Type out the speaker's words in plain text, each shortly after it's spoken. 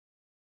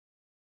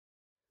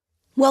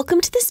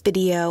Welcome to this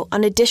video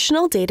on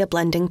additional data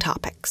blending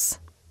topics.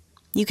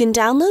 You can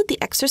download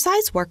the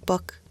exercise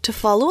workbook to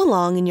follow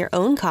along in your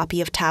own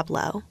copy of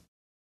Tableau.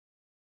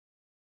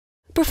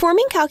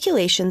 Performing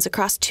calculations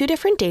across two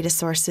different data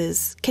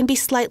sources can be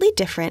slightly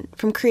different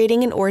from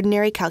creating an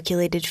ordinary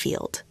calculated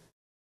field.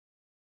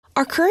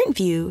 Our current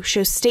view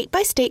shows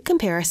state-by-state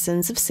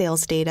comparisons of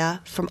sales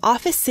data from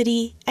office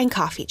city and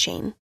coffee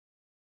chain.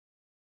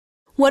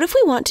 What if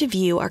we want to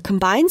view our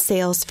combined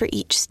sales for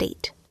each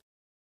state?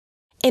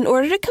 In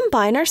order to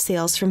combine our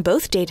sales from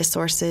both data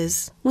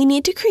sources, we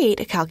need to create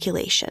a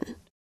calculation.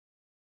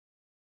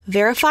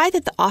 Verify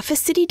that the office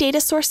city data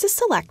source is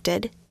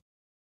selected,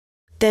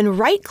 then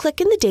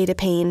right-click in the data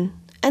pane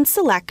and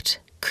select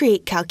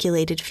Create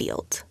Calculated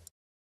Field.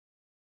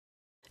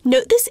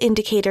 Note this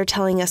indicator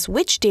telling us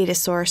which data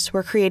source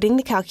we're creating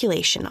the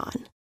calculation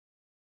on.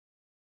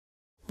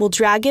 We'll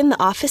drag in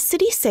the office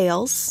city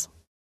sales,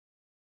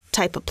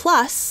 type a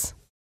plus,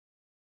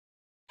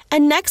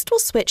 and next we'll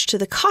switch to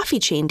the coffee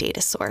chain data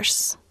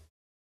source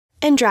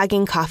and drag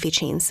in coffee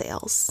chain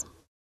sales.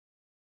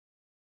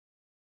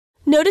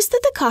 Notice that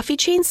the coffee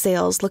chain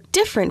sales look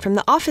different from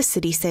the office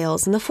city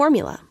sales in the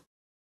formula.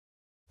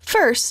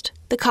 First,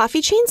 the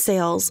coffee chain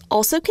sales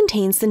also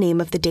contains the name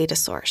of the data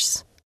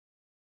source.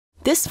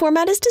 This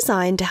format is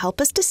designed to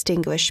help us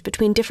distinguish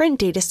between different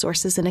data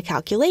sources in a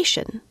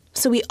calculation,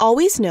 so we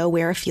always know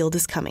where a field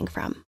is coming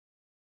from.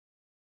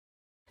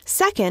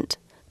 Second,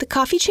 the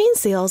coffee chain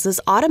sales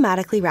is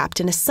automatically wrapped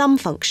in a sum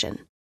function.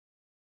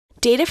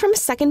 Data from a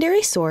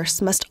secondary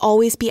source must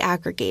always be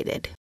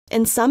aggregated,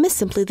 and sum is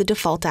simply the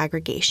default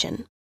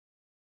aggregation.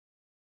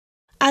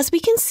 As we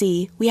can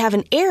see, we have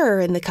an error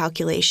in the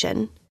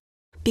calculation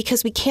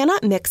because we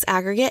cannot mix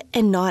aggregate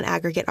and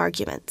non-aggregate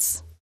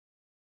arguments.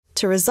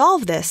 To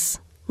resolve this,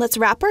 let's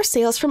wrap our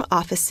sales from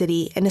office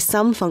city in a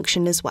sum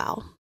function as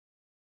well.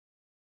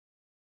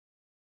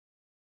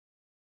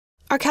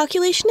 Our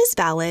calculation is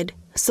valid,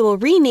 so we'll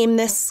rename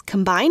this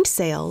Combined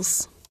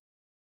Sales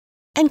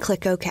and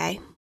click OK.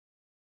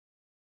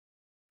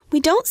 We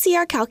don't see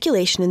our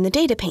calculation in the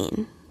data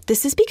pane.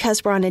 This is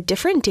because we're on a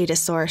different data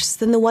source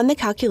than the one the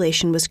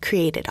calculation was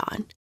created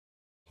on.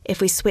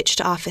 If we switch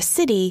to Office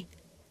City,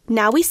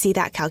 now we see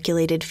that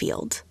calculated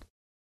field.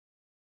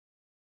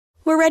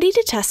 We're ready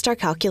to test our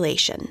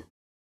calculation.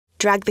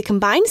 Drag the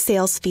Combined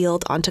Sales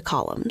field onto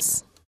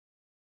columns.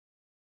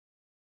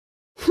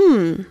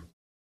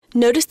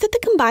 Notice that the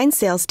combined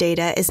sales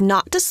data is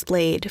not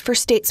displayed for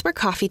states where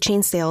coffee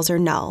chain sales are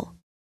null.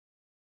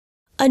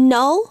 A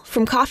null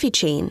from coffee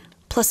chain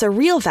plus a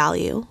real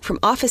value from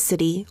office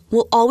city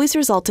will always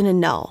result in a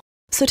null,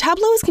 so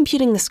Tableau is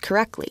computing this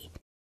correctly.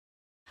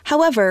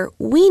 However,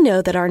 we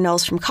know that our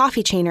nulls from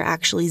coffee chain are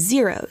actually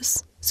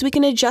zeros, so we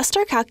can adjust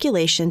our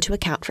calculation to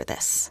account for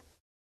this.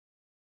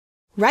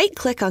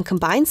 Right-click on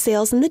Combined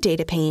Sales in the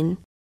data pane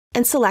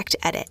and select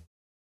Edit.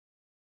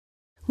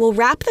 We'll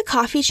wrap the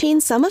coffee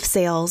chain sum of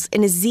sales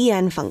in a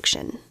ZN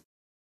function.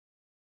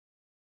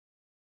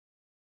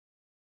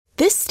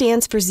 This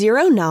stands for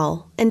zero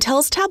null and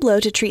tells Tableau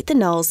to treat the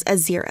nulls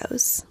as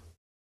zeros.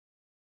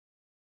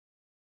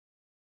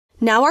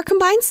 Now our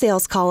combined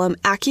sales column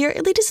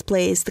accurately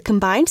displays the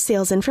combined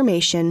sales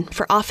information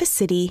for office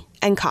city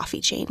and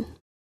coffee chain.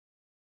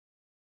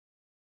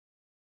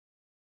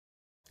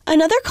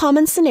 Another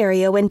common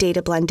scenario when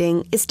data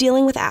blending is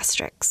dealing with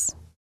asterisks.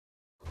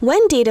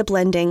 When data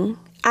blending,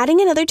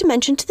 adding another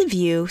dimension to the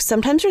view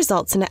sometimes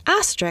results in an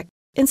asterisk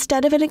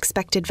instead of an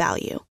expected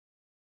value.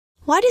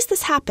 Why does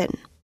this happen?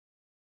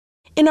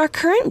 In our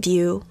current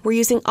view, we're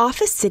using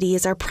Office City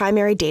as our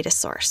primary data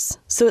source,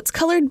 so it's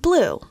colored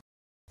blue,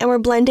 and we're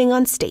blending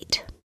on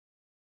state.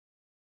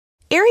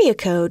 Area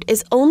code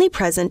is only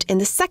present in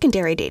the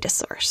secondary data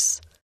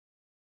source.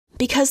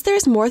 Because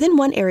there's more than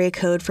one area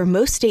code for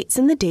most states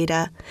in the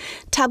data,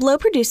 Tableau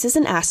produces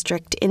an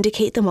asterisk to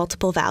indicate the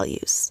multiple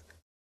values.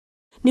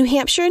 New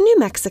Hampshire and New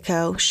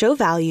Mexico show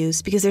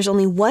values because there's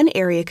only one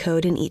area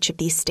code in each of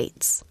these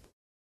states.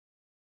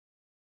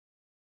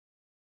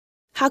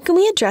 How can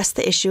we address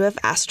the issue of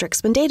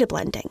asterisks when data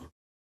blending?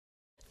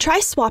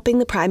 Try swapping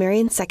the primary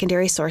and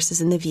secondary sources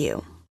in the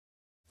view.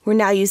 We're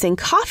now using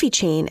coffee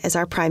chain as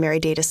our primary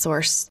data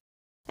source,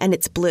 and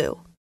it's blue.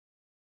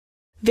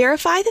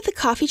 Verify that the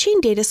coffee chain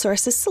data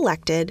source is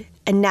selected,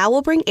 and now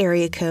we'll bring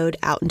area code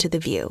out into the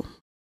view.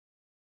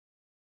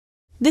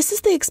 This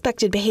is the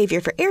expected behavior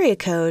for area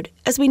code,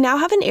 as we now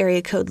have an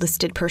area code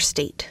listed per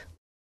state.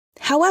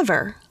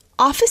 However,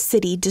 Office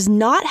City does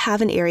not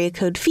have an area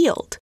code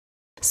field,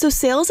 so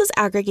sales is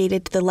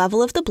aggregated to the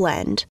level of the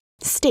blend,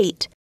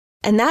 state,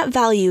 and that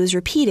value is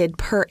repeated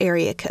per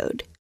area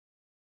code.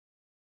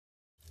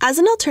 As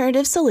an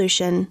alternative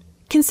solution,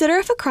 consider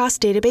if a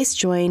cross-database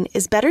join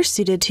is better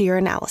suited to your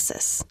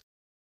analysis.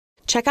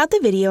 Check out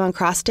the video on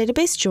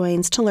cross-database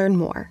joins to learn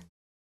more.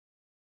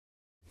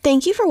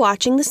 Thank you for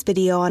watching this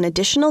video on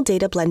additional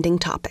data blending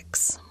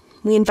topics.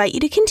 We invite you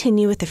to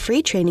continue with the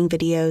free training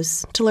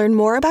videos to learn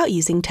more about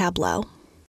using Tableau.